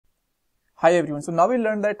Hi everyone. So now we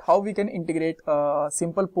learned that how we can integrate a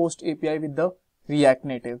simple post API with the React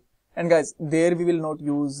Native. And guys, there we will not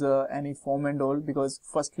use any form and all, because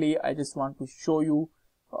firstly I just want to show you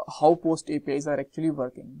how post APIs are actually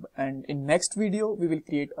working. And in next video we will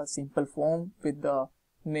create a simple form with the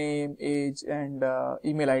name, age and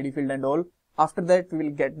email ID field and all. After that we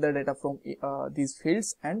will get the data from these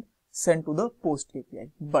fields and send to the post API.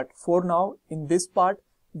 But for now, in this part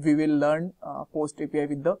we will learn post API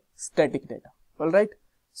with the static data. Alright,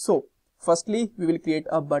 so firstly we will create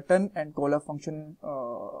a button and call a function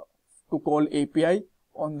to call API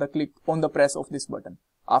on the press of this button.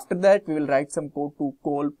 After that we will write some code to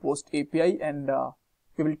call post API and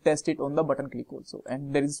we will test it on the button click also.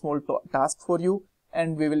 And there is a small task for you,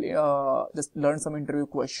 and we will just learn some interview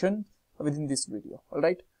question within this video.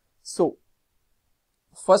 Alright, so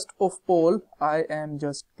first of all I am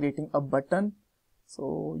just creating a button.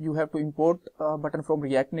 So you have to import a button from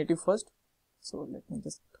React Native first. So let me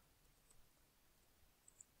just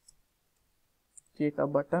create a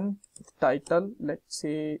button with title, let's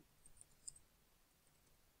say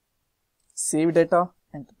save data,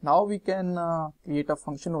 and now we can create a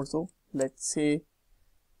function also. Let's say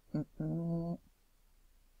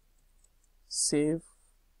save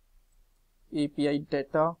API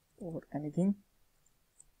data or anything.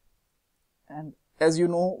 And as you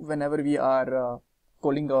know, whenever we are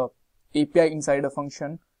calling a API inside a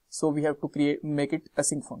function, so we have to make it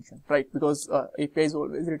async function, right? Because API is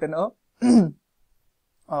always written a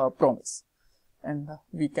promise, and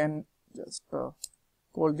we can just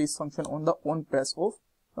call this function on the on press of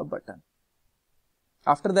a button.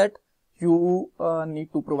 After that you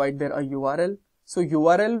need to provide there a URL. So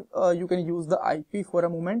URL you can use the IP for a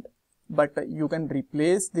moment, but you can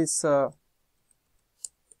replace this URL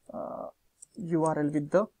with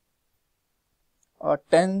the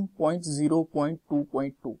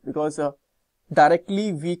 10.0.2.2 because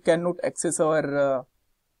directly we cannot access our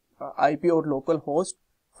IP or local host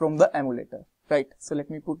from the emulator, right? So let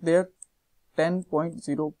me put there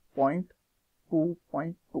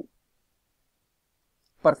 10.0.2.2.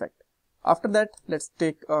 Perfect. After that let's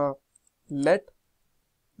take let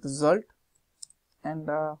result and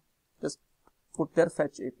just put their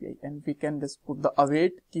fetch API, and we can just put the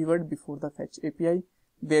await keyword before the fetch API.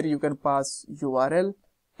 There you can pass URL,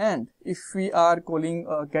 and if we are calling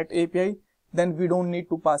get API, then we don't need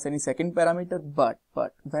to pass any second parameter. But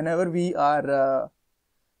whenever we are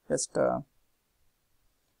just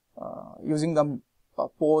using the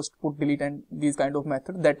post, put, delete and these kind of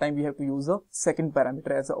method, that time we have to use a second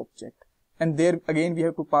parameter as an object. And there again we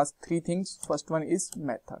have to pass three things. First one is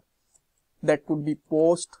method. That could be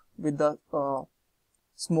post with the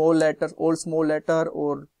small letters, all small letter,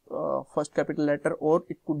 or first capital letter, or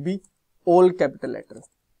it could be all capital letters.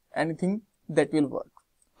 Anything that will work.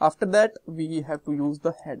 After that we have to use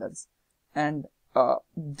the headers, and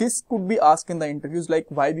this could be asked in the interviews, like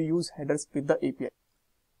why we use headers with the API.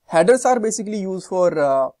 Headers are basically used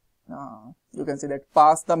for you can say that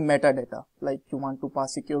pass the metadata, like you want to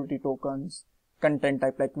pass security tokens, content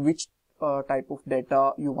type, like which type of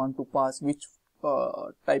data you want to pass, which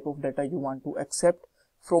type of data you want to accept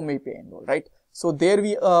from API and all, right? So there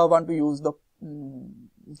we want to use the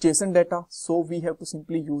JSON data, so we have to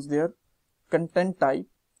simply use their content type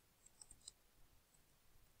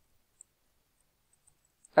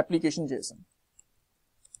application JSON,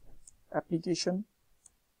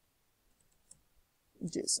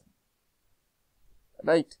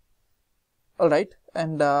 right? All right,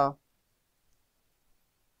 and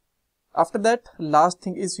after that last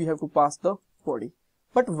thing is we have to pass the body.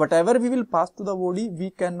 But whatever we will pass to the body,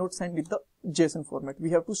 we cannot send it the JSON format. We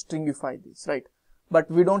have to stringify this, right?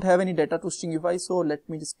 But we don't have any data to stringify, so let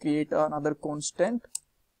me just create another constant.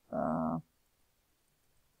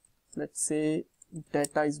 Let's say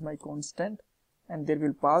data is my constant, and there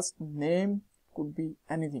will pass name, could be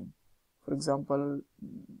anything. For example,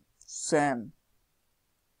 Sam.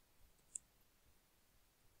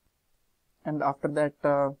 And after that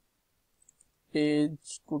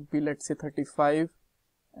age could be, let's say 35,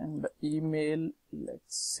 and the email,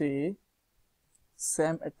 let's say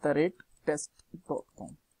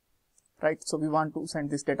sam@test.com, right? So we want to send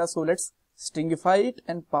this data, so let's stringify it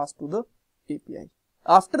and pass to the API.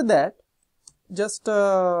 After that just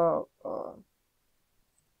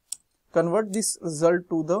convert this result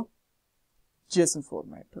to the JSON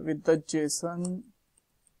format with the JSON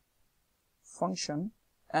function,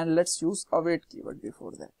 and let's use await keyword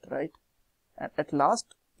before that, right? And at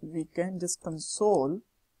last we can just console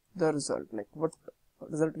the result, like what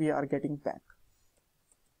result we are getting back.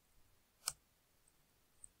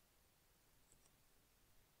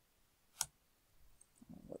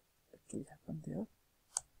 What actually happened? here.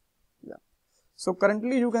 Yeah. So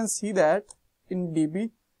currently you can see that in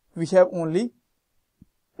DB we have only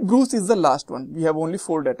Bruce is the last one. We have only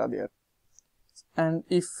 4 data there. And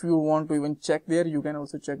if you want to even check there, you can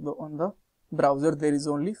also check on the browser. There is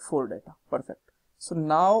only 4 data. Perfect. So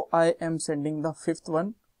now I am sending the 5th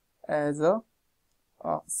one as a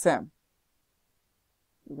Sam.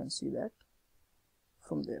 You can see that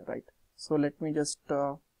from there, right? So let me just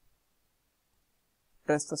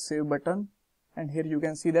press the save button, and here you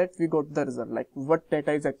can see that we got the result, like what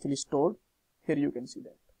data is actually stored. Here you can see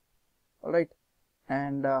that. All right.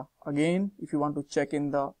 And again, if you want to check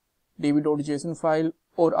in the db.json file,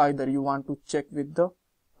 or either you want to check with the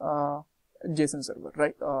JSON server,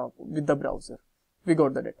 right, with the browser, we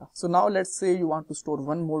got the data. So now let's say you want to store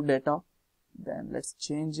one more data, then let's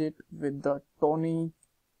change it with the Tony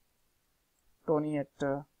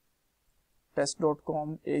at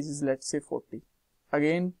test.com, age is let's say 40.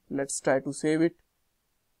 Again, let's try to save it.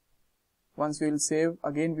 Once we will save,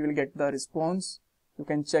 again we will get the response. You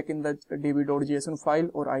can check in the db.json file,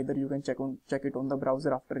 or either you can check it on the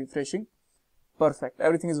browser after refreshing. Perfect.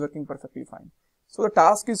 Everything is working perfectly fine. So the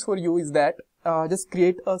task is for you is that just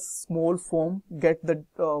create a small form, get the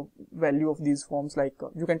value of these forms, like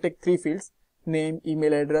you can take 3 fields, name,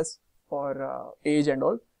 email address, or age and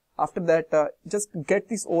all. After that, just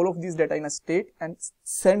get all of these data in a state and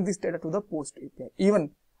send this data to the post API.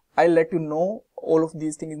 Even I'll let you know all of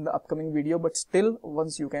these things in the upcoming video, but still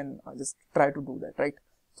once you can just try to do that, right?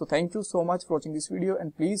 So thank you so much for watching this video,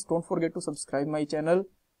 and please don't forget to subscribe my channel,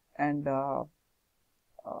 and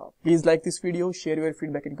please like this video, share your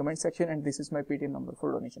feedback in comment section, and this is my Paytm number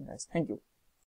for donation, guys. Thank you.